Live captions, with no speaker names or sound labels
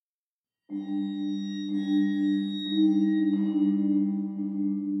Oh,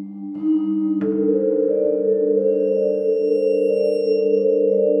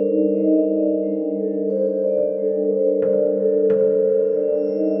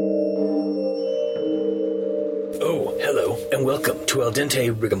 hello, and welcome to Al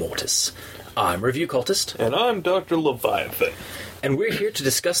Dente Rigamortis. I'm Review Cultist. And I'm Dr. Leviathan. And we're here to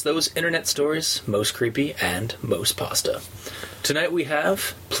discuss those internet stories most creepy and most pasta. Tonight we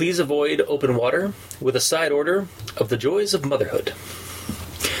have Please Avoid Open Water with a side order of The Joys of Motherhood.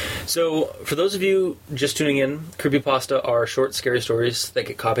 So, for those of you just tuning in, creepypasta are short, scary stories that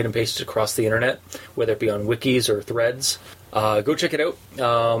get copied and pasted across the internet, whether it be on wikis or threads. Go check it out.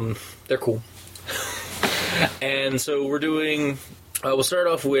 They're cool. And so we're doing... we'll start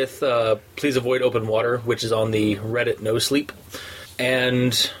off with Please Avoid Open Water, which is on the Reddit No Sleep.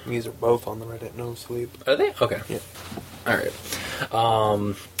 And... These are both on the Reddit No Sleep. Are they? Okay. Yeah. Alright.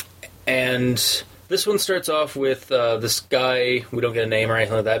 And this one starts off with this guy, we don't get a name or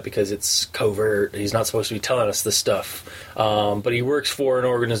anything like that because it's covert, he's not supposed to be telling us this stuff. But he works for an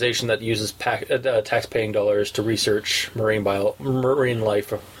organization that uses tax-paying dollars to research marine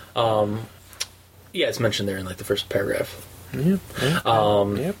life. Yeah, it's mentioned there in like the first paragraph. Yep.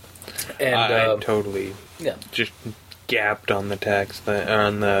 And I totally just gapped on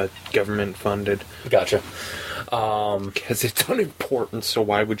the government funded. Gotcha. Because it's unimportant, so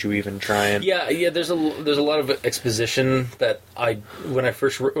why would you even try and... Yeah. There's a lot of exposition that when I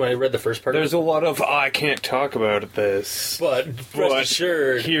read the first part. There's a lot of I can't talk about this, but rest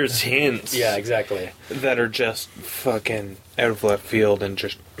assured, here's hints. Yeah, exactly. That are just fucking out of left field and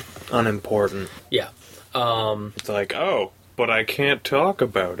just unimportant. Yeah. It's like, oh, but I can't talk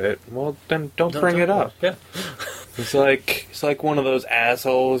about it. Well, then don't bring it up. Yeah. It's like one of those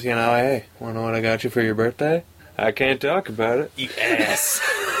assholes, you know, hey, wanna know what I got you for your birthday? I can't talk about it. You ass.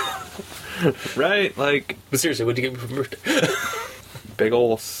 Right? Like... But seriously, what'd you get me for birthday? Big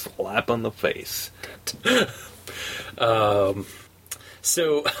ol' slap on the face.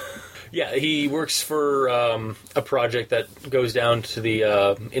 So... Yeah, he works for a project that goes down to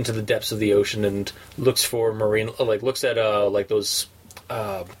the into the depths of the ocean and looks for looks at those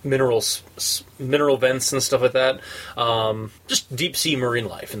mineral vents and stuff like that. Just deep sea marine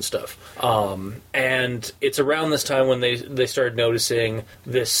life and stuff. And it's around this time when they started noticing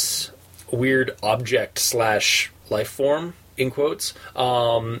this weird object / life form in quotes.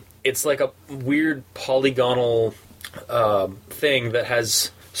 It's like a weird polygonal thing that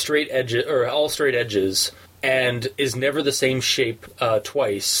has straight edges, or all straight edges, and is never the same shape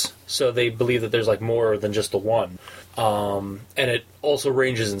twice. So they believe that there's like more than just the one. And it also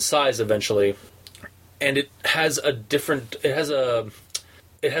ranges in size eventually. And it has a different. So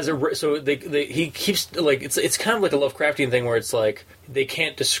he keeps like it's kind of like a Lovecraftian thing where it's like they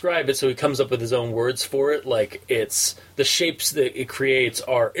can't describe it, so he comes up with his own words for it. Like it's the shapes that it creates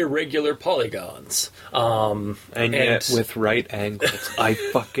are irregular polygons, and yet with right angles. I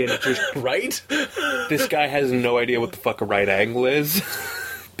fucking just right. This guy has no idea what the fuck a right angle is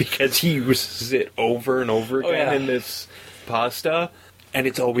because he uses it over and over again in this pasta, and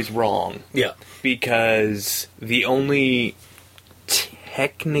it's always wrong. Yeah, because the only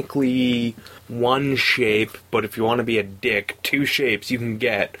technically one shape, but if you want to be a dick, two shapes you can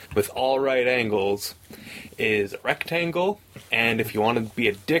get with all right angles is a rectangle, and if you want to be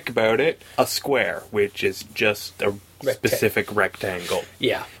a dick about it, a square, which is just a specific rectangle.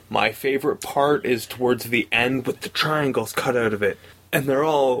 Yeah. My favorite part is towards the end with the triangles cut out of it, and they're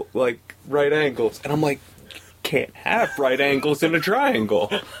all like right angles, and I'm like, can't have right angles in a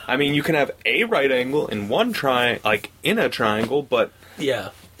triangle. I mean, you can have a right angle in one in a triangle, but yeah,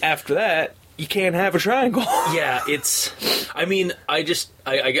 after that, you can't have a triangle. Yeah, I mean, I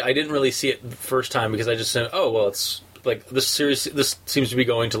didn't really see it the first time because I just said, oh, well, it's like this seems to be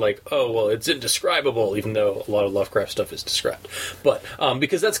going to like, oh, well, it's indescribable, even though a lot of Lovecraft stuff is described. But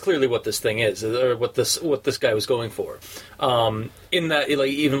because that's clearly what this thing is, or what this guy was going for. In that,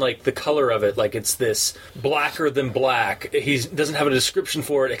 like, even like the color of it, like it's this blacker than black. He doesn't have a description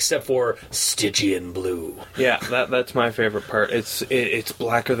for it except for Stygian blue. Yeah, that's my favorite part. It's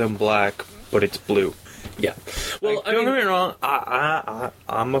blacker than black, but it's blue. Yeah. Well, don't get me wrong.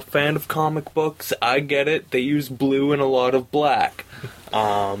 I'm a fan of comic books. I get it. They use blue and a lot of black.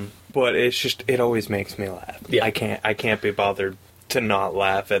 But it's just, it always makes me laugh. Yeah. I can't be bothered to not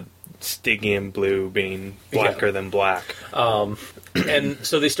laugh at Stygian blue being blacker than black. And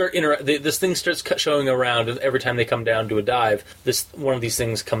so they start this thing starts showing around, and every time they come down to a dive, one of these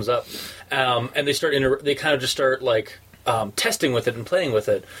things comes up, and they kind of just start like testing with it and playing with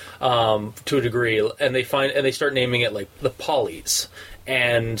it to a degree, and they start naming it like the polys,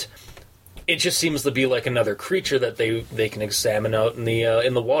 and it just seems to be like another creature that they can examine out in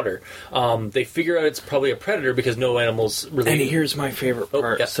the water. They figure out it's probably a predator because no animals really. And here's my favorite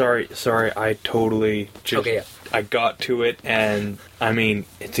part. Yeah. Sorry, I totally just. Okay, yeah. I got to it, and I mean,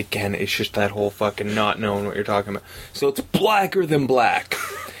 it's just that whole fucking not knowing what you're talking about. So it's blacker than black.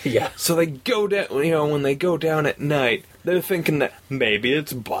 Yeah. So they go down, when they go down at night, they're thinking that maybe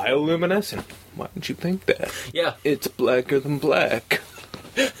it's bioluminescent. Why don't you think that? Yeah. It's blacker than black.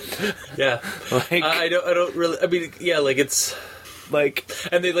 Yeah. Like, I don't really. I mean, yeah, like it's. Like,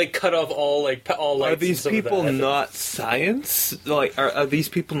 and they cut off all lights. Are these people not science? Like, are these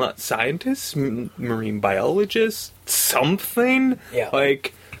people not scientists, marine biologists, something? Yeah.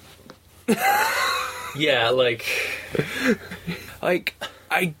 Like, yeah, like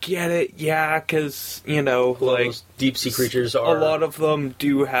I get it. Yeah, because those deep sea creatures are. A lot of them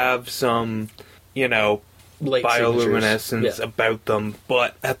do have some, light bioluminescence yeah. about them,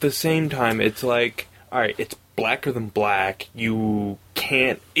 but at the same time, it's like, all right, it's blacker than black. You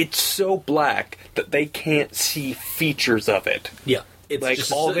can't. It's so black that they can't see features of it. Yeah, it's like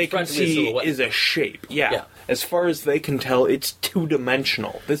just all they can see is a shape. Yeah. As far as they can tell, it's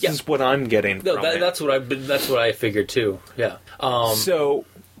 2-dimensional. This is what I'm getting from it. That's what I figured too. Yeah. So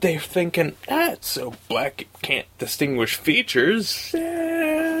they're thinking, it's so black it can't distinguish features.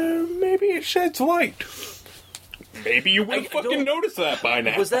 Maybe it sheds light. Maybe you would have fucking noticed that by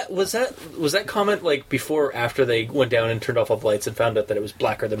now. Was that comment like before or after they went down and turned off all the lights and found out that it was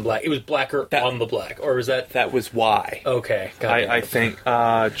blacker than black? It was blacker on the black, or was that? That was why. Okay, got it. I think.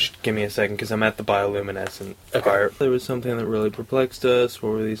 Just give me a second because I'm at the bioluminescent part. There was something that really perplexed us.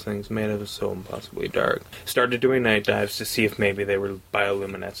 What were these things made of? So impossibly dark. Started doing night dives to see if maybe they were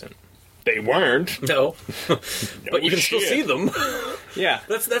bioluminescent. They weren't. No, but you can still see them. Yeah,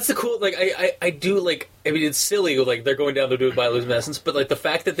 that's the cool. Like I do like. I mean, it's silly. Like they're going down to do bioluminescence, but like the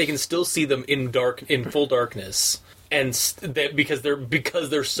fact that they can still see them in full darkness, and that because they're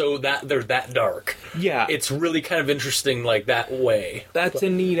that dark. Yeah, it's really kind of interesting. Like that way. That's a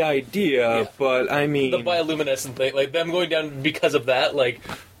neat idea, but I mean the bioluminescent thing, like them going down because of that, like.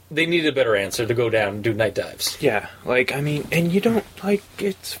 They need a better answer to go down and do night dives. Yeah, like, I mean, and you don't, like,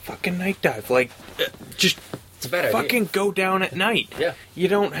 it's fucking night dive. Like, just it's a bad fucking idea. Go down at night. Yeah. You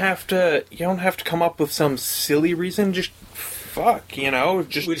don't have to come up with some silly reason, just we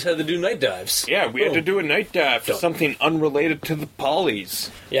just had to do night dives. Yeah, we had to do a night dive for something unrelated to the polys.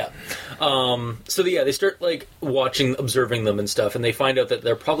 Yeah. So they start like observing them and stuff, and they find out that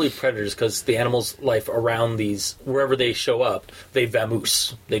they're probably predators because the animals' life around these, wherever they show up, they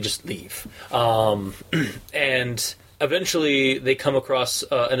vamoose. They just leave. And eventually they come across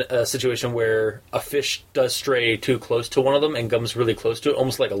a situation where a fish does stray too close to one of them and comes really close to it,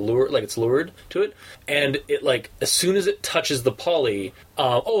 almost like it's lured to it. And it, like, as soon as it touches the poly...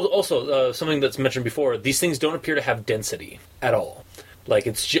 also, something that's mentioned before, these things don't appear to have density at all. Like,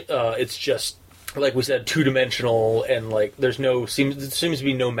 it's just, like we said, 2-dimensional, and, like, there seems to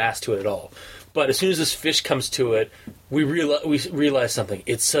be no mass to it at all. But as soon as this fish comes to it, we realize something.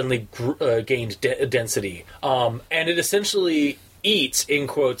 It suddenly gained density. And it essentially eats, in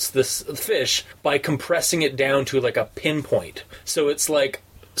quotes, this fish by compressing it down to like a pinpoint. So it's like...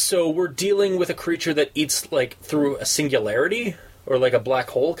 So we're dealing with a creature that eats like through a singularity? Or like a black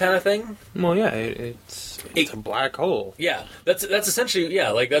hole kind of thing? Well, yeah, it's a black hole. Yeah, that's essentially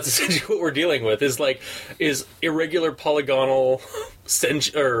what we're dealing with. Is irregular polygonal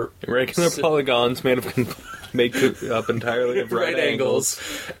polygons made up entirely of right angles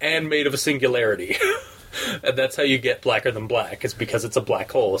and made of a singularity. And that's how you get blacker than black. It's because it's a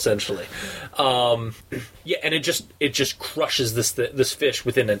black hole, essentially. And it just crushes this fish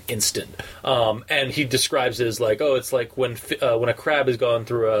within an instant. And he describes it as like, it's like when a crab has gone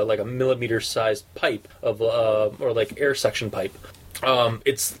through a millimeter-sized pipe or like air suction pipe.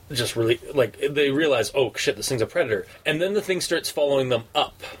 It's just really, like, they realize, oh shit, this thing's a predator. And then the thing starts following them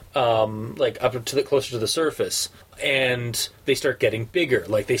up, up to closer to the surface. And they start getting bigger.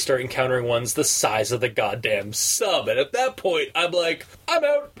 Like, they start encountering ones the size of the goddamn sub. And at that point, I'm like, I'm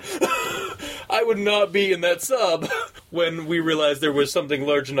out. I would not be in that sub when we realized there was something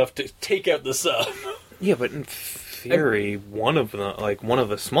large enough to take out the sub. Yeah, but in theory, one of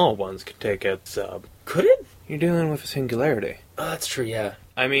the small ones could take out the sub. Could it? You're dealing with a singularity. Oh, that's true, yeah.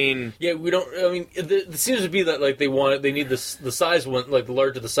 I mean... Yeah, we don't... I mean, it seems to be that, like, they need the size one, like, the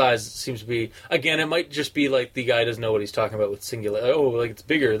larger the size seems to be... Again, it might just be, like, the guy doesn't know what he's talking about with singular... Oh, like, it's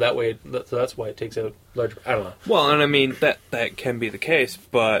bigger, that way, so that's why it takes out larger... I don't know. Well, and I mean, that can be the case,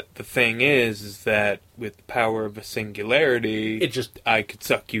 but the thing is that with the power of a singularity... I could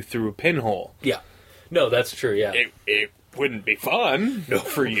suck you through a pinhole. Yeah. No, that's true, yeah. wouldn't be fun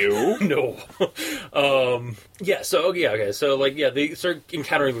for you. No. Yeah, so, okay. So, like, yeah, they start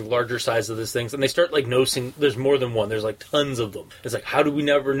encountering the larger size of these things, and they start, like, noticing there's more than one. There's, like, tons of them. It's like, how did we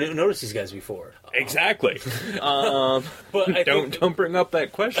never notice these guys before? Exactly. But don't bring up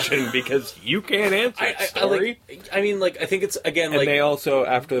that question, because you can't answer it, story. I think it's, again, and they also,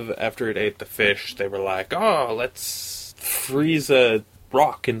 after it ate the fish, they were like, oh, let's freeze a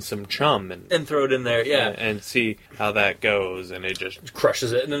rock in some chum and throw it in there, yeah, and see how that goes, and it just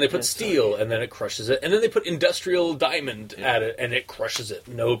crushes it. And then they put steel, and then it crushes it, and then they put industrial diamond at it, and it crushes it,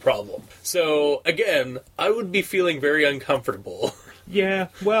 no problem. So again, I would be feeling very uncomfortable. Yeah,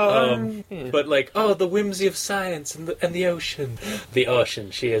 well, but like, oh, the whimsy of science and the ocean. The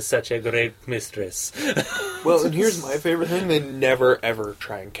ocean, she is such a great mistress. Well, and here's my favorite thing: they never ever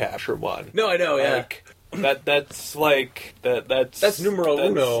try and capture one. No, I know, yeah. That's numero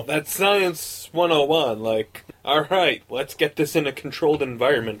uno. That's science 101. Like, all right, let's get this in a controlled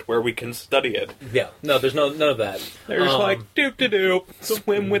environment where we can study it. Yeah, no, there's none of that. There's like doop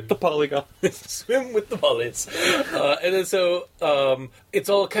swim with the polygon, swim with the polys, and then so it's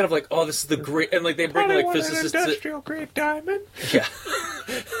all kind of like, oh, this is the great, and like they bring like physicists, an industrial grade diamond. Yeah.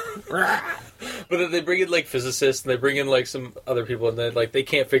 But then they bring in like physicists, and they bring in like some other people, and they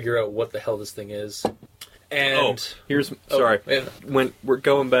can't figure out what the hell this thing is. And when we're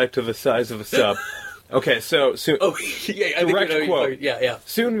going back to the size of a sub. Okay, so soon. Oh, yeah, direct quote. Yeah.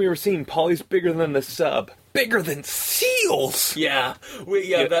 Soon we were seeing polys bigger than the sub. Bigger than seals. Yeah.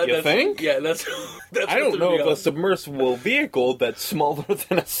 You think? Yeah, that's I don't know of a submersible vehicle that's smaller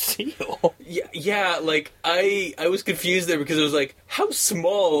than a seal. Yeah. Like I was confused there because it was like, how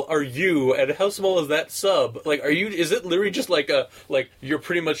small are you, and how small is that sub? Like, is it literally just like you're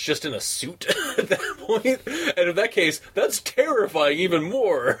pretty much just in a suit at that point? And in that case, that's terrifying even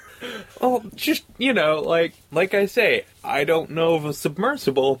more. Oh, just like I say, I don't know of a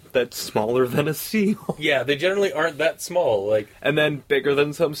submersible that's smaller than a seal. Yeah, they generally aren't that small. Like, and then bigger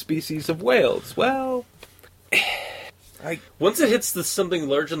than some species of whales. Well, once it hits something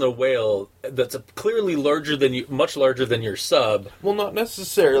larger than the whale, that's clearly much larger than your sub. Well, not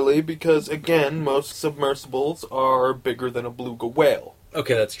necessarily, because again, most submersibles are bigger than a beluga whale.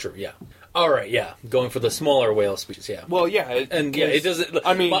 Okay, that's true. Yeah. All right, yeah, going for the smaller whale species, yeah. Well, yeah, it doesn't.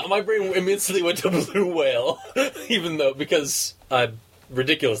 I mean, my brain immediately went to blue whale, even though because I'm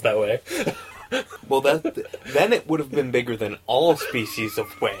ridiculous that way. Well, then it would have been bigger than all species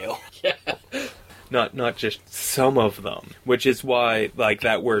of whale. Yeah. Not just some of them, which is why like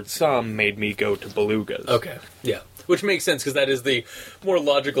that word "some" made me go to belugas. Okay, yeah, which makes sense because that is the more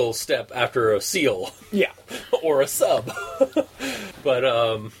logical step after a seal. Yeah, or a sub.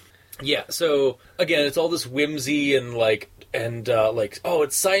 But yeah, so again, it's all this whimsy and oh,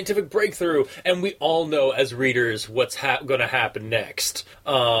 it's scientific breakthrough, and we all know as readers what's going to happen next.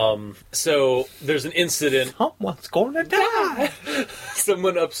 So there's an incident. Someone's going to die.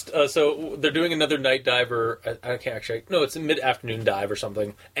 So they're doing another night dive, or I can't actually. No, it's a mid-afternoon dive or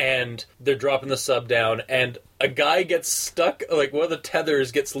something, and they're dropping the sub down, and a guy gets stuck. Like one of the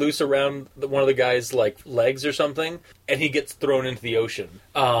tethers gets loose around one of the guy's like legs or something, and he gets thrown into the ocean.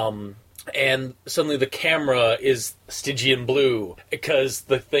 And suddenly the camera is Stygian blue because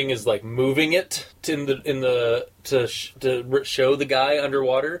the thing is like moving it to show the guy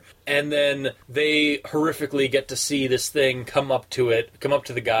underwater, and then they horrifically get to see this thing come up to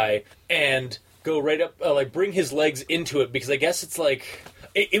the guy and go right up, bring his legs into it, because I guess it's like.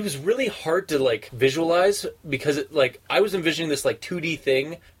 It was really hard to like visualize because I was envisioning this like 2D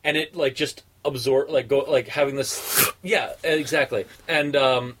thing, and it like just absorb having this. Yeah, exactly. And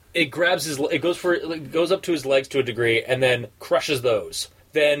it grabs it goes up to his legs to a degree, and then crushes those.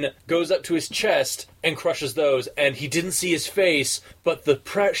 Then goes up to his chest and crushes those, and he didn't see his face, but the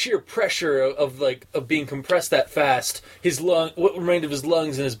sheer pressure of being compressed that fast, what remained of his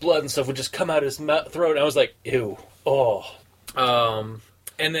lungs and his blood and stuff would just come out of his throat, and I was like, ew, oh.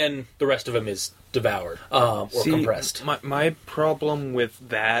 And then the rest of him is devoured or compressed. My problem with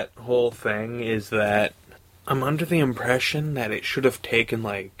that whole thing is that I'm under the impression that it should have taken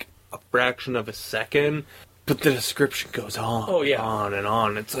like a fraction of a second, but the description goes on, on and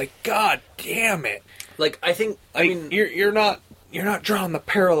on. It's like, God damn it! Like I mean, you're not drawing the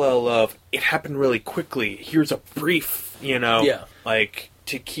parallel of it happened really quickly. Here's a brief, like.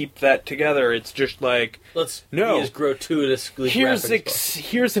 To keep that together, it's just like let's be as gratuitously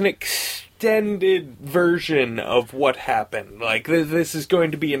here's an extended version of what happened. Like this is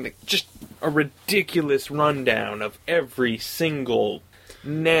going to be just a ridiculous rundown of every single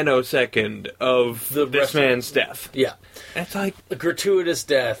nanosecond of this man's death. Yeah, it's like a gratuitous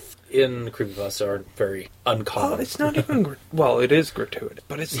death. in creepypasta aren't very uncommon. Well, it's not even... well, it is gratuitous,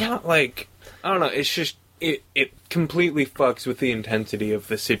 but it's not like... I don't know, it's just... It completely fucks with the intensity of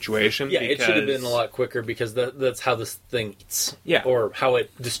the situation. Yeah, it should have been a lot quicker because that's how this thing eats. Yeah. Or how it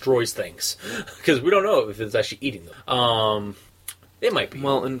destroys things. Because we don't know if it's actually eating them. It might be.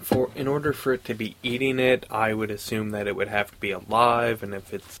 Well, in order for it to be eating it, I would assume that it would have to be alive, and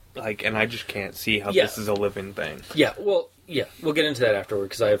if it's like... And I just can't see how this is a living thing. Yeah, well, yeah, we'll get into that afterward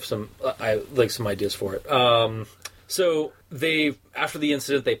because I have some ideas for it. So after the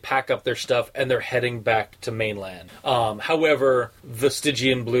incident, they pack up their stuff and they're heading back to mainland. However, the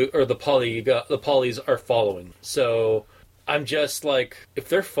Stygian blue or the polys are following. So I'm just like, if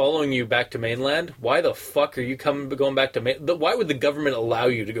they're following you back to mainland, why the fuck are you going back to mainland? Why would the government allow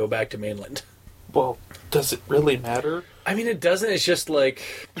you to go back to mainland? Well, does it really matter? I mean, it doesn't. It's just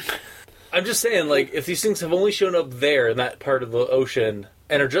like, I'm just saying, like, if these things have only shown up there in that part of the ocean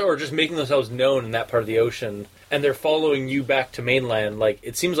and are just making themselves known in that part of the ocean, and they're following you back to mainland, like,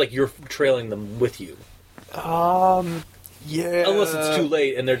 it seems like you're trailing them with you. Yeah. Unless it's too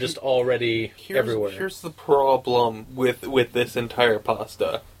late and they're just already everywhere. Here's the problem with this entire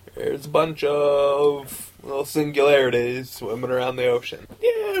pasta. There's a bunch of little singularities swimming around the ocean.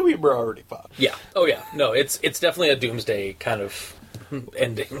 Yeah, we were already fucked. Yeah. Oh, yeah. No, it's definitely a doomsday kind of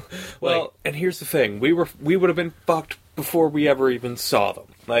ending. Well, and here's the thing. We would have been fucked before we ever even saw them.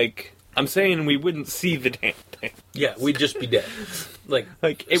 Like, I'm saying we wouldn't see the damn thing. Yeah, we'd just be dead. Like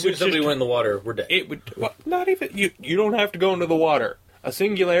as soon as somebody went in the water, we're dead. It would... Well, not even... You don't have to go into the water. A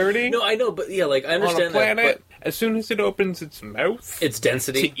singularity... No, I know, but yeah, like, I understand on a planet, that, but as soon as it opens its mouth... Its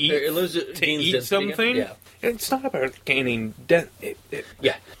density. To eat, to eat something... Yeah. It's not about gaining...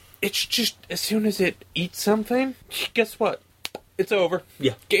 Yeah. It's just, as soon as it eats something, guess what? It's over.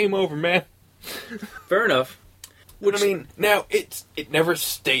 Yeah. Game over, man. Fair enough. Which, I mean, now, it never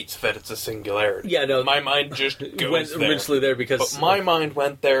states that it's a singularity. Yeah, no. My mind just goes went there. eventually there because... But my mind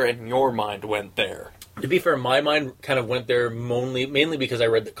went there and your mind went there. To be fair, my mind kind of went there mainly because I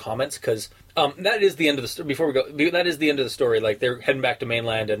read the comments, because that is the end of the story. Before we go, that is the end of the story. Like, they're heading back to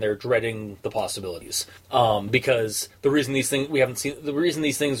mainland and they're dreading the possibilities. Because the reason these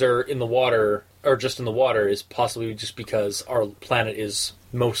things are in the water, or just in the water, is possibly just because our planet is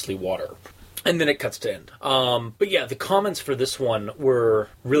mostly water. And then it cuts to end. But yeah, the comments for this one were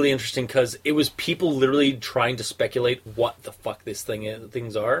really interesting because it was people literally trying to speculate what the fuck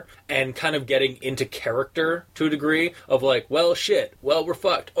things are, and kind of getting into character to a degree of like, well, shit, well, we're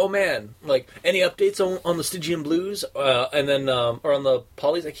fucked. Oh man, like, any updates on the Stygian Blues? And then, or on the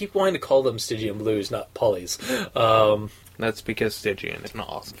Polys? I keep wanting to call them Stygian Blues, not Polys. That's because Stygian is an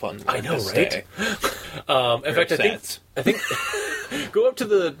awesome fun word. I know, to right? say. In fact, I think go up to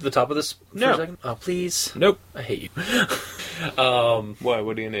the top of this for a second. Oh, please. Nope. I hate you. Why?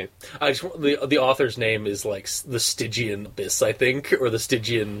 What do you need? I just the author's name is like the Stygian Abyss, I think, or the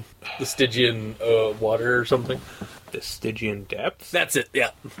Stygian water or something. The Stygian Depths? That's it. Yeah,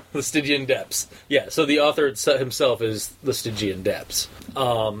 the Stygian Depths. Yeah. So the author himself is the Stygian Depths.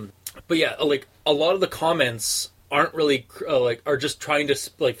 But yeah, like, a lot of the comments aren't really are just trying to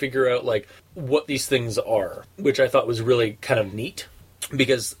like figure out like what these things are, which I thought was really kind of neat,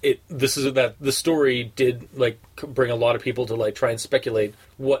 because the story did like bring a lot of people to like try and speculate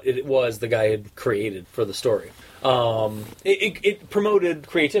what it was the guy had created for the story. It promoted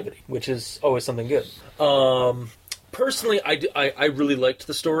creativity, which is always something good. Personally, I really liked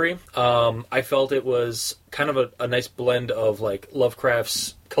the story. I felt it was kind of a nice blend of like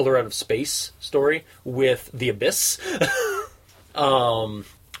Lovecraft's Color Out of Space story with The Abyss.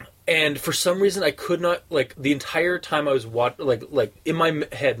 And for some reason, I could not, like, the entire time I was watching, like in my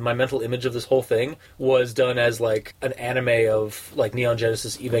head, my mental image of this whole thing was done as, like, an anime of, like, Neon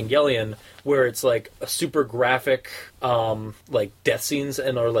Genesis Evangelion, where it's, like, a super graphic, like, death scenes,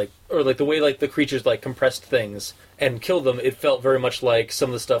 or the way, like, the creatures, like, compressed things and killed them. It felt very much like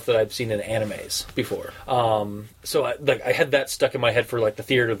some of the stuff that I've seen in animes before. So, I had that stuck in my head for, like, the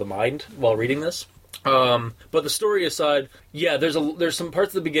theater of the mind while reading this. But the story aside, yeah, there's some parts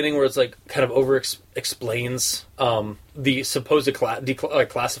at the beginning where it's like kind of explains the supposed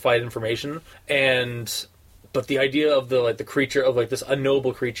classified information, but the idea of the creature of like this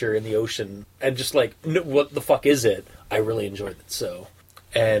unknowable creature in the ocean, and just like what the fuck is it? I really enjoyed it. So,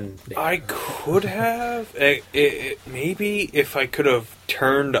 and I could have maybe if I could have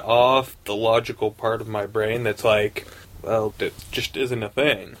turned off the logical part of my brain that's like, well, it just isn't a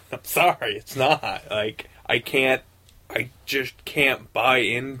thing. I'm sorry, it's not. Like, I just can't buy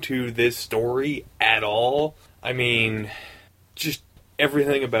into this story at all. I mean, just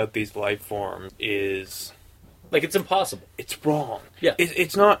everything about these life forms is Like, it's impossible. It's wrong. Yeah.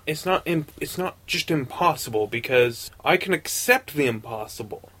 It's not just impossible, because I can accept the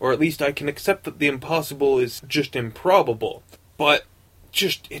impossible. Or at least I can accept that the impossible is just improbable. But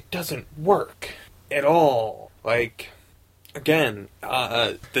it doesn't work at all. Like, again,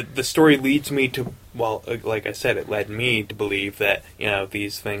 the story leads me to, well, like I said, it led me to believe that,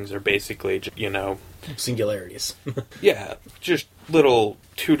 these things are basically, singularities. yeah, just little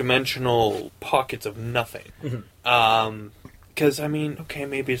two-dimensional pockets of nothing. Mm-hmm. Because, okay,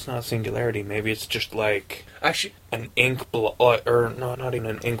 maybe it's not a singularity. Maybe it's just like Actually, an ink block, or no, not even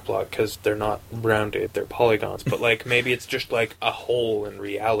an ink block, because they're not rounded, they're polygons. But like maybe it's just like a hole in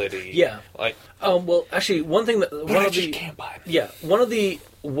reality. Yeah. Like, well, actually, one thing that I just can't buy it. Yeah, one of the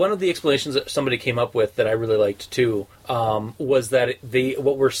explanations that somebody came up with that I really liked too was that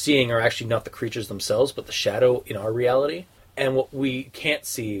what we're seeing are actually not the creatures themselves, but the shadow in our reality. And what we can't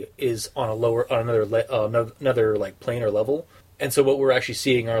see is on another like plane or level. And so what we're actually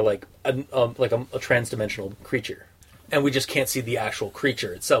seeing are like a trans-dimensional creature. And we just can't see the actual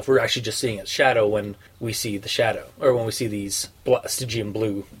creature itself. We're actually just seeing its shadow when we see the shadow. Or when we see these Stygian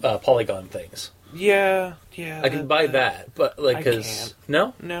blue polygon things. Yeah. I can buy that, but like, because...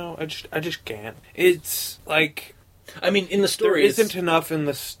 No? No, I just can't. It's like... in the story... There isn't enough in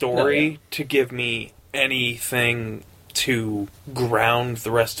the story to give me anything to ground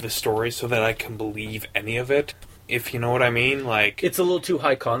the rest of the story so that I can believe any of it. If you know what I mean, like... It's a little too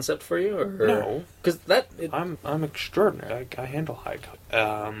high concept for you? Or no. Because I'm extraordinary. I handle high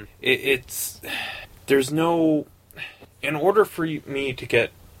concept. It's... There's no... In order for me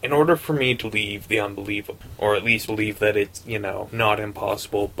to leave the unbelievable, or at least believe that it's, not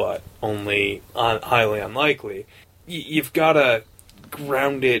impossible, but only highly unlikely, you've got to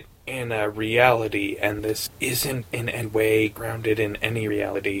ground it in a reality, and this isn't in any way grounded in any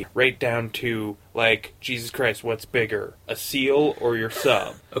reality, right down to, like, Jesus Christ, what's bigger, a seal or your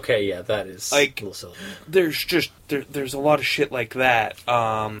sub? Okay, yeah, that is like, a little silly. There's just, there's a lot of shit like that,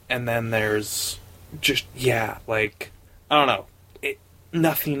 and then there's just, like, I don't know,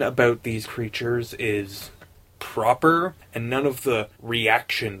 nothing about these creatures is proper, and none of the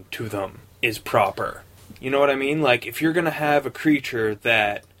reaction to them is proper. You know what I mean? Like, if you're gonna have a creature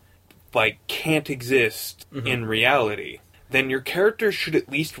that like can't exist in reality, then your characters should at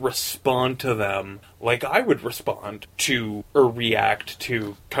least respond to them like I would respond to or react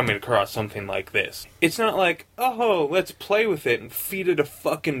to coming across something like this. It's not like, oh, let's play with it and feed it a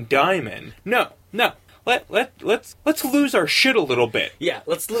fucking diamond. No. Let's lose our shit a little bit. Yeah,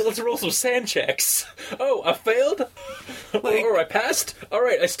 let's roll some sand checks. Oh, I failed? Or I passed?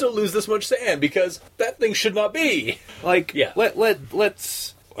 Alright, I still lose this much sand because that thing should not be. Like, yeah.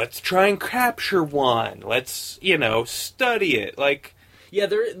 Let's try and capture one. Let's, study it. Like, yeah,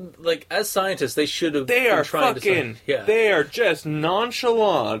 they're like, as scientists, they should have. They are fucking. They are just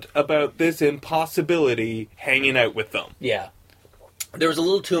nonchalant about this impossibility hanging out with them. Yeah, there was a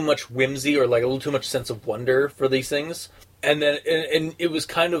little too much whimsy, or like a little too much sense of wonder for these things, and then and it was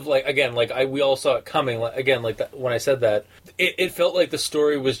kind of like, again, like we all saw it coming. Like, again, like that, when I said that, it felt like the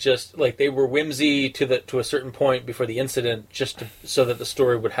story was just like they were whimsy to a certain point before the incident, just so that the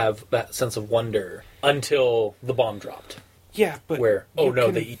story would have that sense of wonder until the bomb dropped. Yeah, but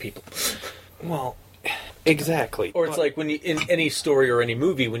they eat people. Well, exactly. Or it's like when you, in any story or any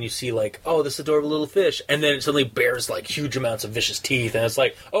movie, when you see like, oh, this adorable little fish, and then it suddenly bears like huge amounts of vicious teeth, and it's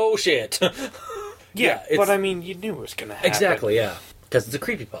like, oh shit. Yeah, but you knew it was going to happen. Exactly, yeah. Because it's a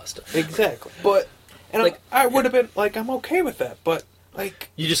creepypasta. Exactly. But, and like, I would have been, like, I'm okay with that, but, like...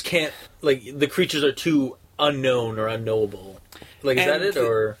 You just can't, like, the creatures are too unknown or unknowable. Like, is that it,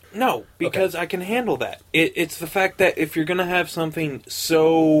 or...? No, because I can handle that. It's the fact that if you're going to have something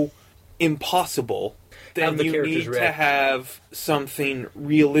so impossible, then you need to have something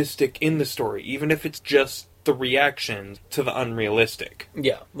realistic in the story, even if it's just the reaction to the unrealistic.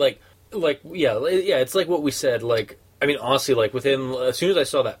 Yeah, it's like what we said, like, honestly, like, within, as soon as I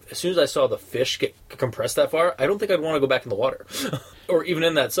saw the fish get compressed that far, I don't think I'd want to go back in the water. Or even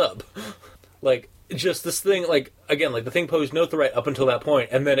in that sub. Like, just this thing, like, again, like, the thing posed no threat up until that point,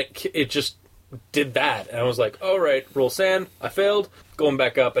 and then it just did that, and I was like, alright, roll sand, I failed, going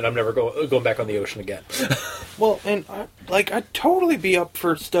back up, and I'm never going back on the ocean again. Well, and, I'd totally be up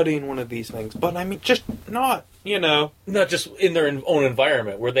for studying one of these things, but, just not, Not just in their own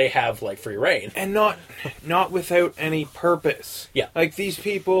environment, where they have, like, free reign. And not without any purpose. Yeah. Like, these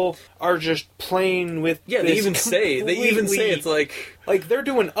people are just playing with they even say it's like... Like, they're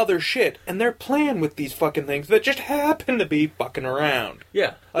doing other shit, and they're playing with these fucking things that just happen to be fucking around.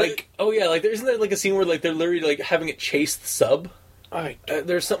 Yeah. Like, isn't there, like, a scene where, like, they're literally, like, having it chase the sub?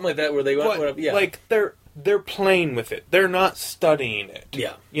 There's something like that where they went up, yeah. Like, they're playing with it. They're not studying it.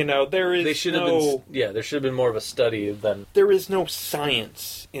 Yeah. You know, there is there should have been more of a study than... There is no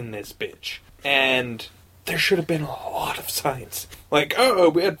science in this bitch. And there should have been a lot of science. Like, oh,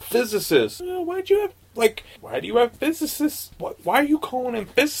 we had physicists. Why do you have physicists? Why are you calling him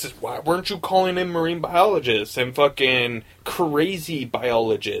physicists? Why weren't you calling him marine biologists and fucking crazy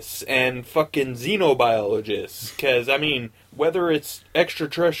biologists and fucking xenobiologists? Because, I mean, whether it's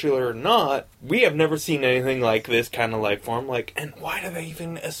extraterrestrial or not, we have never seen anything like this kind of life form. Like, and why do they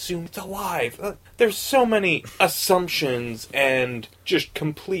even assume it's alive? There's so many assumptions and just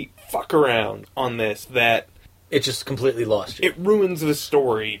complete fuck around on this that... It just completely lost you. It ruins the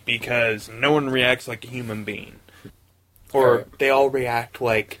story because no one reacts like a human being. Or they all react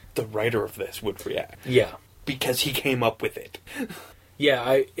like the writer of this would react. Yeah. Because he came up with it.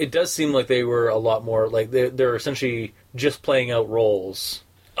 Yeah, it does seem like they were a lot more, like, they're essentially just playing out roles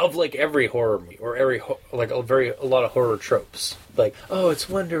of, like, every horror movie, or a lot of horror tropes. Like, oh, it's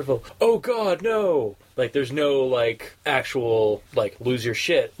wonderful. Oh, God, no! Like, there's no, like, actual, like, lose your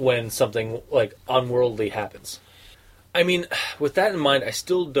shit when something, like, unworldly happens. I mean, with that in mind, I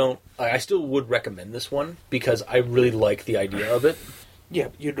still would recommend this one, because I really like the idea of it. Yeah,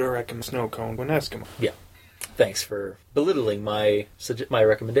 you'd recommend Snow Cone when Eskimo. Yeah. Thanks for belittling my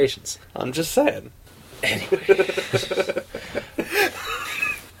recommendations. I'm just saying. Anyway.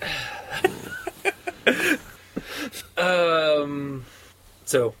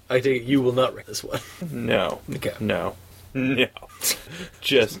 So, I take it you will not rank this one. No. Okay. No.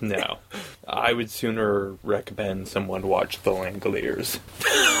 Just no. I would sooner recommend someone watch The Langoliers.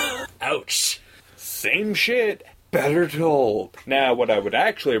 Ouch. Same shit, better told. Now, what I would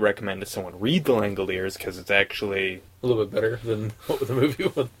actually recommend is someone read The Langoliers, because it's actually... A little bit better than what the movie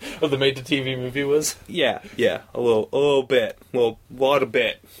was, what the made-to-TV movie was. Yeah, a little bit. A lot of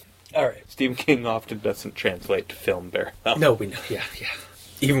bit. Alright. Stephen King often doesn't translate to film very well. No, we know. Yeah.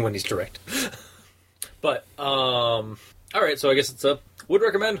 Even when he's direct. But, alright, so I guess it's a would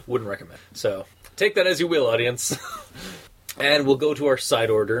recommend, wouldn't recommend. So, take that as you will, audience. And we'll go to our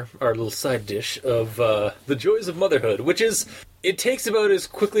side order, our little side dish of The Joys of Motherhood, which is, it takes about as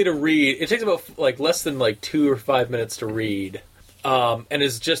quickly to read, it takes about like less than like 2 or 5 minutes to read. And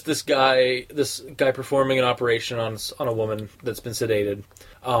is just this guy performing an operation on a woman that's been sedated,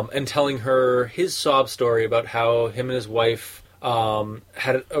 and telling her his sob story about how him and his wife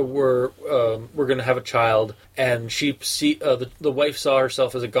were going to have a child, and the wife saw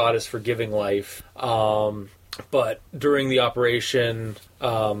herself as a goddess for giving life. But during the operation,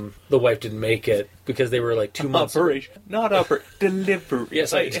 the wife didn't make it because they were like 2 months. Operation, not delivery.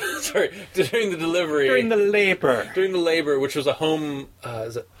 Yes, sorry. During the delivery. During the labor, which was a home.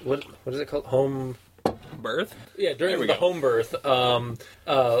 What is it called? Home birth. Yeah, during the home birth.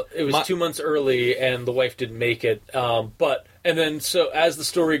 It was 2 months early, and the wife didn't make it. And then, so as the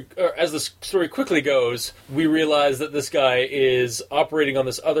story quickly goes, we realize that this guy is operating on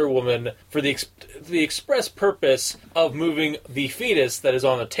this other woman for the express purpose of moving the fetus that is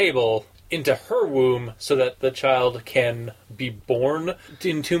on the table into her womb so that the child can be born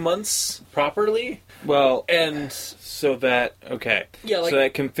in 2 months properly. Well, and so that so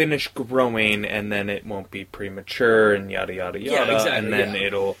that can finish growing, and then it won't be premature, and yada yada yada. Yeah,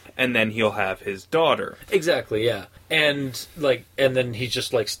 exactly, and then he'll have his daughter. Exactly, yeah. And then he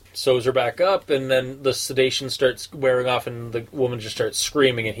just like sews her back up, and then the sedation starts wearing off, and the woman just starts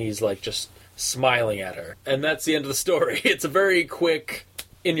screaming, and he's like just smiling at her, and that's the end of the story. It's a very quick,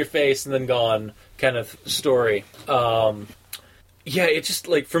 in your face and then gone kind of story. Yeah, it's just,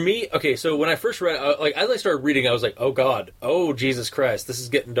 like, for me, okay, so when I first read, as I started reading, I was like, oh god, oh Jesus Christ, this is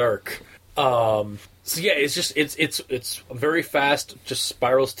getting dark. So yeah, it's just, it's very fast, just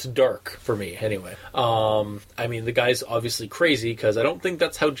spirals to dark for me, anyway. I mean, the guy's obviously crazy, because I don't think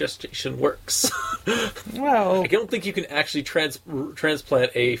that's how gestation works. Well... I don't think you can actually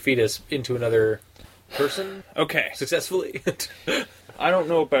transplant a fetus into another person. Okay. Successfully. I don't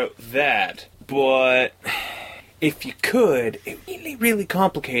know about that, but... if you could, it's really, really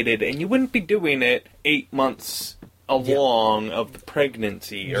complicated, and you wouldn't be doing it 8 months along of the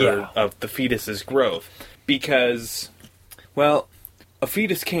pregnancy or of the fetus's growth. Because, well, a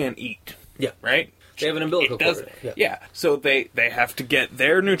fetus can't eat. Yeah. Right? They have an umbilical cord. Yeah. So they have to get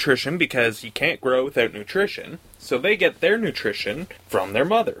their nutrition, because you can't grow without nutrition. So they get their nutrition from their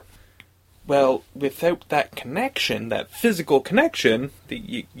mother. Well, without that connection, that physical connection,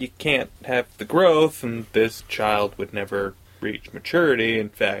 you can't have the growth, and this child would never reach maturity. In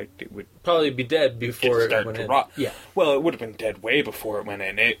fact, it would probably be dead before it went in. Rot. Yeah. Well, it would have been dead way before it went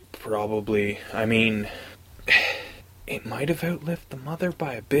in. It probably, I mean, it might have outlived the mother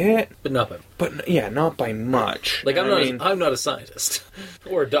by a bit. But not by... But, yeah, not by much. Like, I'm not a scientist.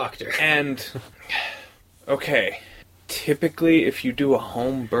 Or a doctor. And, okay, typically if you do a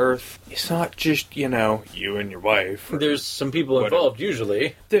home birth, it's not just, you and your wife. There's some people involved,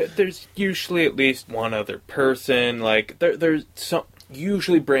 usually. There's usually at least one other person. Like, there's some...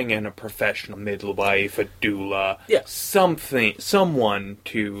 Usually bring in a professional midwife, a doula, someone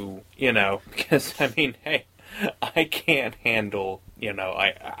to, because, hey, I can't handle,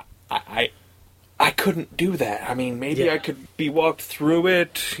 I couldn't do that. Maybe I could be walked through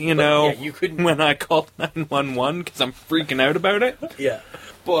it, you couldn't. When I called 911 because I'm freaking out about it. Yeah.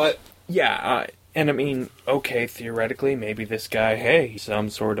 But, yeah, okay, theoretically, maybe this guy, hey, he's some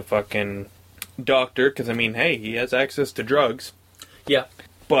sort of fucking doctor, because, hey, he has access to drugs. Yeah.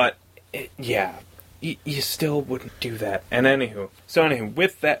 But, you still wouldn't do that. And anywho,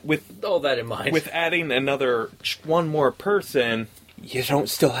 with all that in mind, with adding one more person, you don't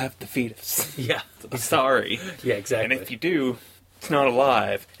still have the fetus. Yeah. Sorry. Yeah, exactly. And if you do, it's not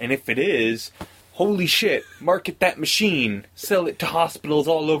alive. And if it is, holy shit, market that machine. Sell it to hospitals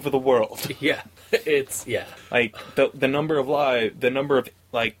all over the world. Yeah. Like, the number of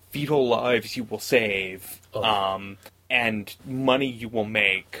fetal lives you will save, and money you will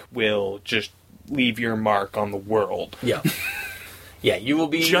make will just leave your mark on the world. Yeah. Yeah, you will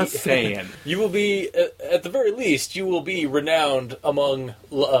be... Just saying. You will be, at the very least, you will be renowned among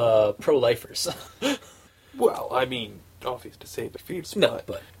pro-lifers. Well, obvious to save a fetus, no,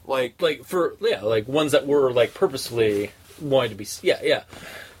 but like ones that were, purposefully wanting to be... Yeah.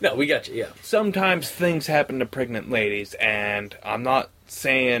 No, we got you, yeah. Sometimes things happen to pregnant ladies, and I'm not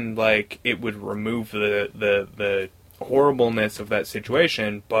saying, it would remove the horribleness of that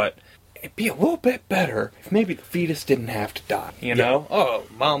situation, but it'd be a little bit better if maybe the fetus didn't have to die, know? Oh,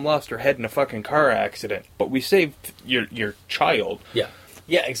 mom lost her head in a fucking car accident, but we saved your child. Yeah.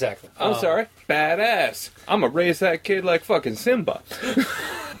 Yeah, exactly. I'm sorry. Badass. I'm gonna raise that kid like fucking Simba.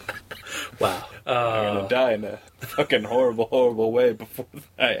 Wow. I'm gonna die in a fucking horrible, horrible way before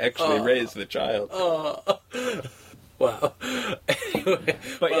I actually raise the child. Wow. Anyway,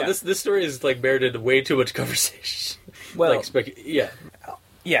 but this story is merited way too much conversation. Well, yeah.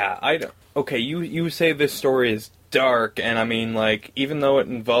 Yeah, I don't... Okay, you say this story is dark, and even though it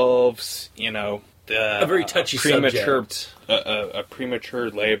involves, a very touchy subject. A premature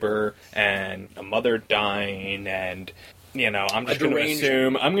labor, and a mother dying, and... I'm just going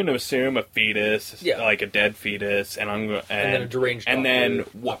to assume a fetus, like a dead fetus, and then a deranged and then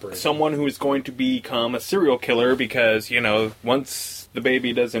someone who is going to become a serial killer because once the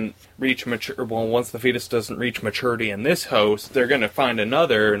baby doesn't reach once the fetus doesn't reach maturity in this house, they're going to find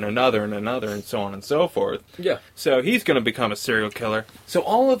another and another and another and so on and so forth. Yeah. So he's going to become a serial killer. So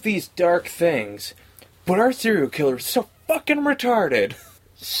all of these dark things, but our serial killer is so fucking retarded,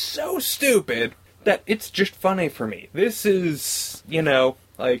 so stupid, that it's just funny for me. This is,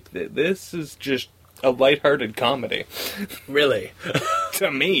 this is just a lighthearted comedy. Really?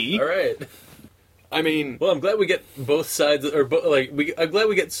 To me. All right. Well, I'm glad we get both sides, or I'm glad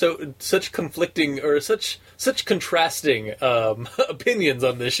we get such conflicting or such contrasting opinions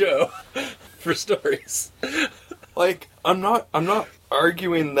on this show for stories. I'm not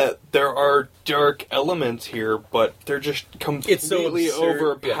arguing that there are dark elements here, but they're just completely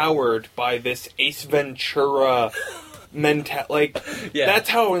overpowered by this Ace Ventura mentality. That's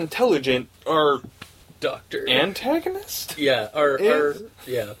how intelligent our doctor antagonist. Yeah, our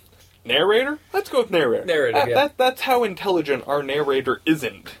narrator. Let's go with narrator. Narrative. That's how intelligent our narrator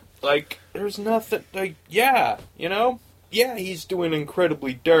isn't. There's nothing. Yeah, he's doing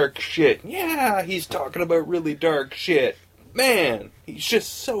incredibly dark shit. Yeah, he's talking about really dark shit. Man, he's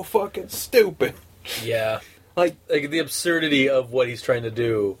just so fucking stupid. Yeah. Like the absurdity of what he's trying to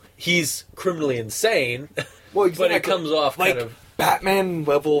do. He's criminally insane. Well, exactly. But it comes off kind of Batman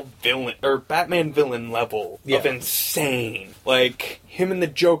level villain, or Batman villain level of insane. Him and the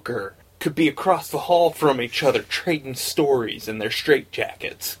Joker could be across the hall from each other trading stories in their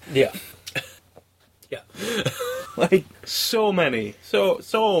straitjackets. Yeah. Yeah. So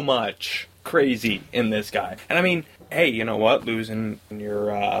much crazy in this guy. And hey, you know what? Losing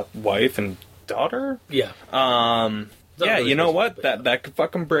your wife and daughter? Yeah. Yeah, you know what? That could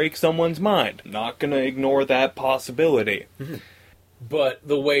fucking break someone's mind. Not gonna ignore that possibility. Mm-hmm. But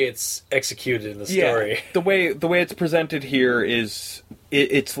the way it's executed in the story... Yeah, the way it's presented here is...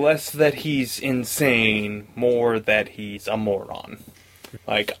 It's less that he's insane, more that he's a moron.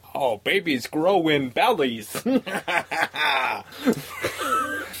 Oh, babies grow in bellies.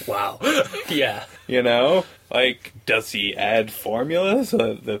 Wow. Yeah. Does he add formula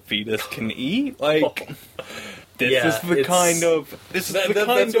so the fetus can eat? This is the kind of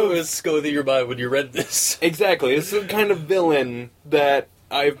that's what was going through your mind when you read this. Exactly. This is the kind of villain that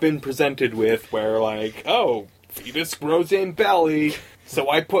I've been presented with, where like, oh, fetus grows in belly, so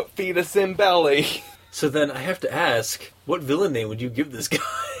I put fetus in belly. So then I have to ask, what villain name would you give this guy?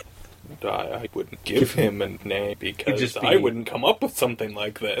 I wouldn't give him a name because I wouldn't come up with something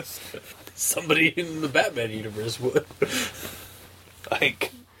like this. Somebody in the Batman universe would.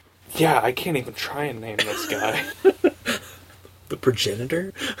 Like, yeah, I can't even try and name this guy. The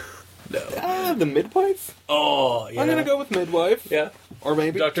progenitor? No. The midwife? Oh, yeah. I'm gonna go with midwife. Yeah. Or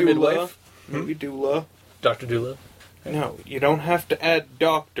maybe Dr. doula. Midwife? Maybe doula. Dr. Doula? No, you don't have to add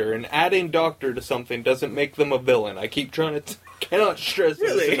doctor, and adding doctor to something doesn't make them a villain. I keep trying to... cannot stress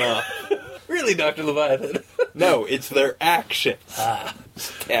this enough. Really, Dr. Leviathan? No, it's their actions.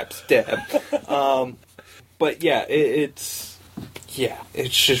 Stab, stab. But yeah, it's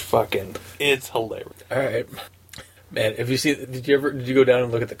just fucking... it's hilarious. Alright. Man, have you seen... Did you go down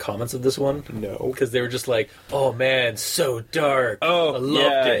and look at the comments of this one? No. Because they were just like, oh man, so dark. Oh, I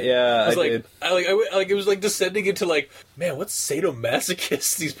loved it. Yeah, I was did. it was like descending into like, man, what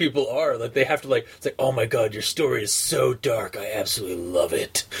sadomasochists these people are. Like they have to like, it's like, oh my god, your story is so dark. I absolutely love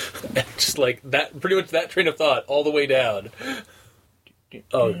it. And just like that, pretty much that train of thought all the way down.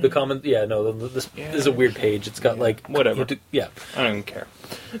 Oh, the comment. Yeah, no, this is a weird page. It's got like whatever. Yeah, I don't even care.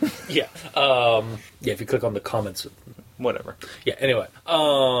 Yeah. Yeah, if you click on the comments. Whatever. Yeah, anyway.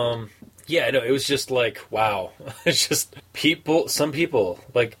 Yeah, no, it was just like, wow. It's just some people,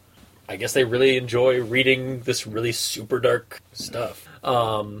 like, I guess they really enjoy reading this really super dark stuff.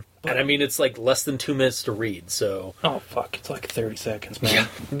 And I mean, it's like less than 2 minutes to read, so... Oh, fuck, it's like 30 seconds, man.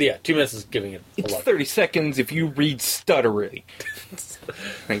 Yeah, 2 minutes is giving it a lot. It's 30 seconds if you read stuttery. I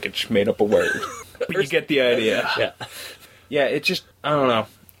think it just made up a word. But you get the idea. Yeah. Yeah, it just, I don't know.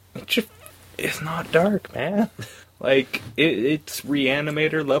 It's not dark, man. Like, it's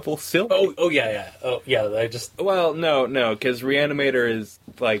Reanimator level silly. Oh, yeah. Oh, yeah, Well, no, because Reanimator is,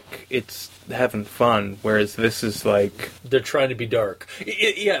 like, it's having fun, whereas this is, like... they're trying to be dark.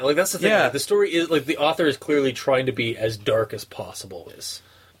 Yeah, like, that's the thing. Yeah. Like, the story is, like, the author is clearly trying to be as dark as possible.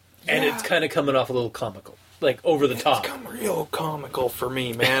 And it's kind of coming off a little comical. Like, over the top. It's come real comical for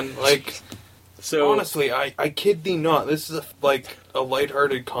me, man. Like, so honestly, I kid thee not, this is, a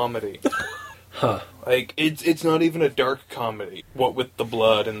lighthearted comedy. Huh. Like, it's not even a dark comedy. What with the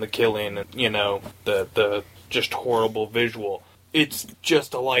blood and the killing and, the just horrible visual. It's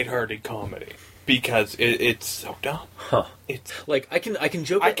just a lighthearted comedy. Because it's so dumb. Huh. It's like, I can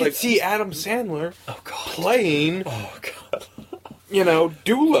joke... I can see Adam Sandler playing... Oh, God.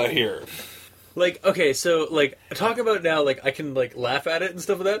 doula here. Like, okay, so, like, talk about now, like, I can, like, laugh at it and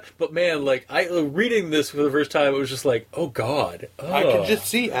stuff like that, but man, like, reading this for the first time, it was just like, oh god. Oh. I could just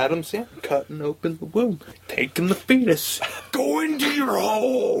see Adam Sandler cutting open the womb, taking the fetus, go into your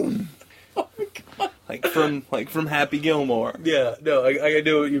home! Oh my god. Like from Happy Gilmore. Yeah, no, I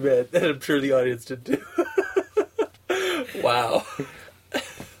know what you meant, and I'm sure the audience did too. Wow.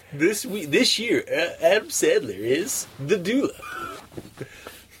 This year, Adam Sandler is the doula.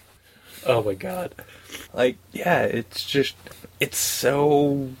 Oh my god. Like, yeah, it's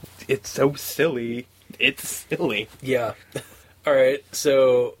so silly. It's silly. Yeah. Alright,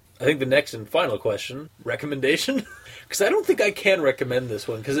 so I think the next and final question, recommendation? Because I don't think I can recommend this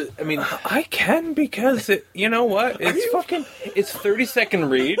one, because, I can, because, you know what? It's 30-second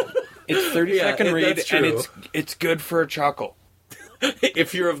read. It's 30-second read, and it's good for a chuckle.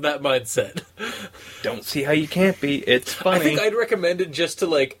 If you're of that mindset. Don't see how you can't be. It's funny. I think I'd recommend it just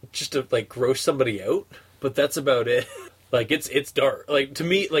to gross somebody out, but that's about it. Like, it's dark. Like, to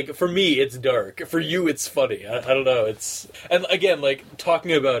me, like, for me, it's dark. For you, it's funny. I don't know. And again, like,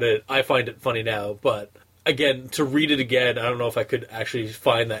 talking about it, I find it funny now, but again, to read it again, I don't know if I could actually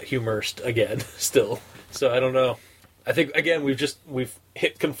find that humor again, still. So, I don't know. I think, again, we've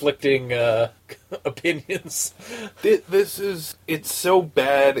hit conflicting opinions. It's so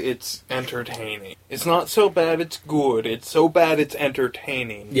bad it's entertaining. It's not so bad it's good, it's so bad it's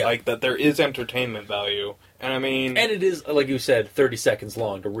entertaining. Yeah. Like, that there is entertainment value. And I mean... And it is, like you said, 30 seconds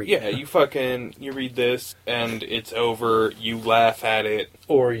long to read. Yeah, you read this, and it's over, you laugh at it.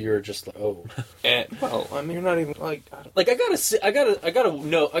 Or you're just like, oh. And, well, I mean, you're not even, like... Like, I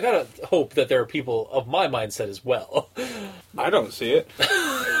gotta hope that there are people of my mindset as well. I don't see it.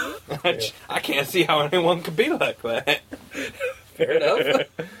 I can't see how anyone could be like that. Fair enough.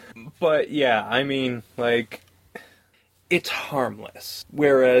 But, yeah, I mean, like... It's harmless.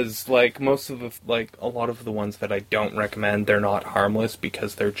 Whereas, like, a lot of the ones that I don't recommend, they're not harmless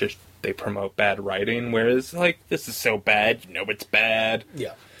because they promote bad writing. Whereas, like, this is so bad, it's bad.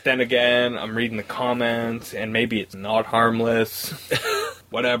 Yeah. then again, I'm reading the comments, and maybe it's not harmless.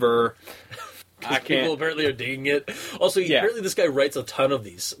 Whatever. I can't. People apparently are digging it. Also, apparently this guy writes a ton of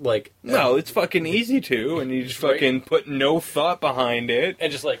these. Like, no, it's fucking easy to, and you just fucking put no thought behind it.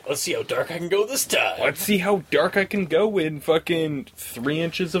 And just like, let's see how dark I can go this time. Let's see how dark I can go in fucking 3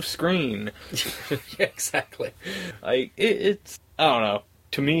 inches of screen. Yeah, exactly. Like, it's, I don't know.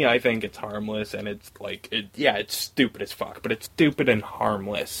 To me, I think it's harmless, and it's like, it's stupid as fuck, but it's stupid and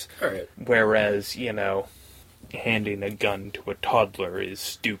harmless. Alright. Whereas, handing a gun to a toddler is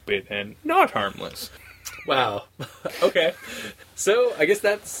stupid and not harmless. Wow. Okay. So, I guess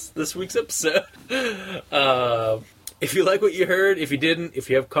that's this week's episode. If you like what you heard, if you didn't, if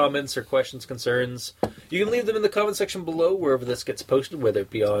you have comments or questions, concerns, you can leave them in the comment section below wherever this gets posted, whether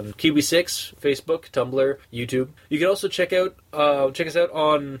it be on Kiwi6, Facebook, Tumblr, YouTube. You can also check us out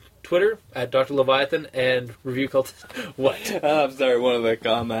on Twitter at Dr. Leviathan and Review Cult. What? I'm sorry, one of the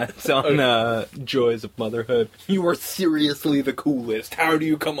comments on Joys of Motherhood. You are seriously the coolest. How do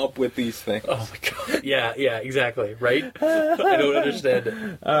you come up with these things? Oh my god. Yeah, exactly. Right? I don't understand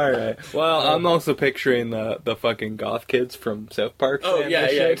it. Alright. Well, I'm also picturing the fucking goth kids from South Park. Oh,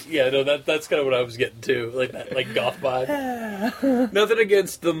 yeah. No, that's kind of what I was getting to. Like goth vibe. Nothing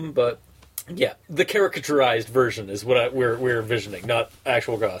against them, but yeah, the caricaturized version is what we're envisioning, not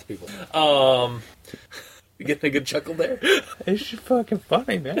actual goth people. You getting a good chuckle there? It's just fucking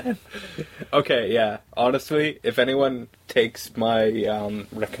funny, man. Okay, yeah. Honestly, if anyone takes my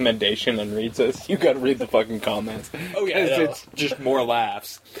recommendation and reads this, you gotta read the fucking comments. Oh yeah, it's just more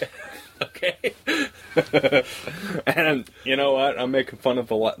laughs. Okay. And you know what? I'm making fun of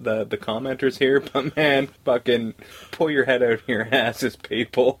the commenters here, but man, fucking pull your head out of your asses,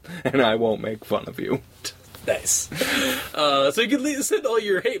 people, and I won't make fun of you. Nice. So you can send all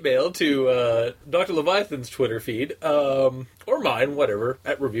your hate mail to Dr. Leviathan's Twitter feed, or mine, whatever,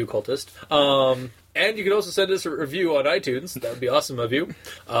 at Review Cultist. And you can also send us a review on iTunes. That would be awesome of you.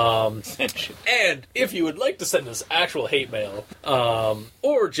 And if you would like to send us actual hate mail,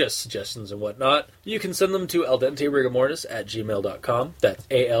 or just suggestions and whatnot, you can send them to aldenterigamortis@gmail.com. That's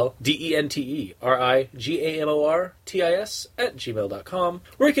aldenterigamortis@gmail.com.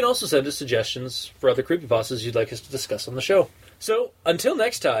 Where you can also send us suggestions for other creepypastas you'd like us to discuss on the show. So, until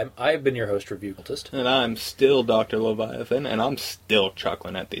next time, I've been your host, Review Cultist. And I'm still Dr. Leviathan, and I'm still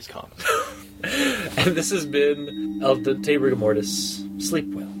chuckling at these comments. And this has been Al Dente Rigor Mortis.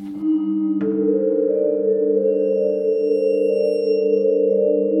 Sleep well.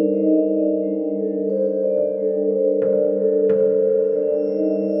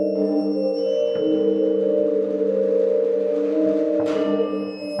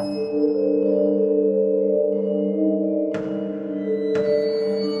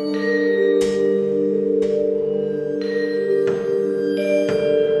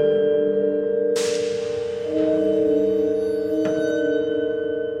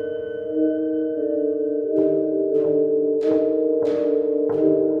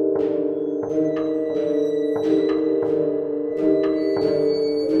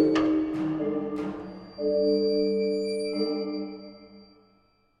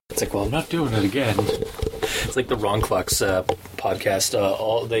 It's like, well, I'm not doing it again. It's like the Ron Clucks podcast.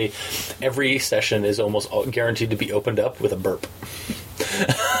 Every session is almost guaranteed to be opened up with a burp.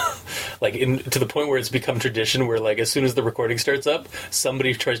 To the point where it's become tradition where, like, as soon as the recording starts up,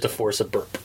 somebody tries to force a burp.